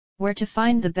Where to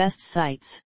find the best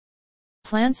sites.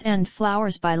 Plants and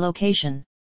flowers by location.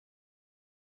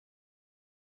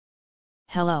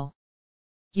 Hello.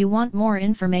 You want more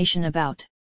information about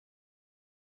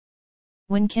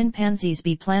when can pansies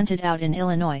be planted out in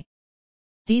Illinois?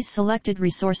 These selected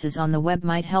resources on the web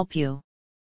might help you.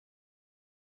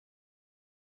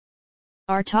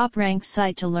 Our top-ranked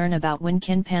site to learn about when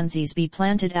can pansies be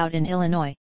planted out in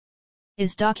Illinois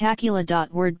is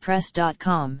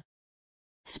docacula.wordpress.com.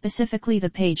 Specifically the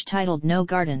page titled No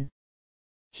Garden.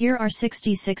 Here are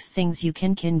 66 things you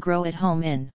can grow at home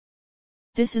in.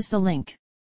 This is the link.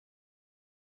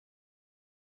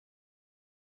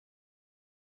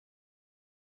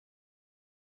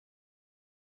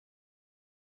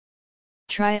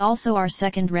 Try also our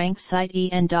second-ranked site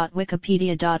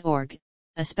en.wikipedia.org,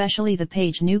 especially the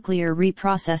page Nuclear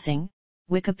Reprocessing,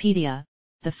 Wikipedia,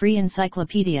 the free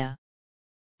encyclopedia.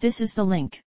 This is the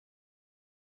link.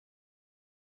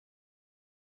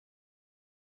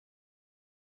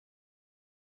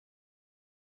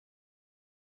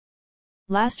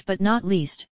 Last but not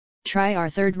least, try our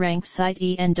third-ranked site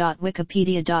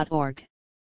en.wikipedia.org.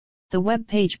 The web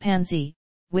page Pansy,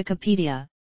 Wikipedia,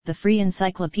 the free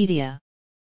encyclopedia.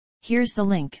 Here's the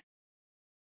link.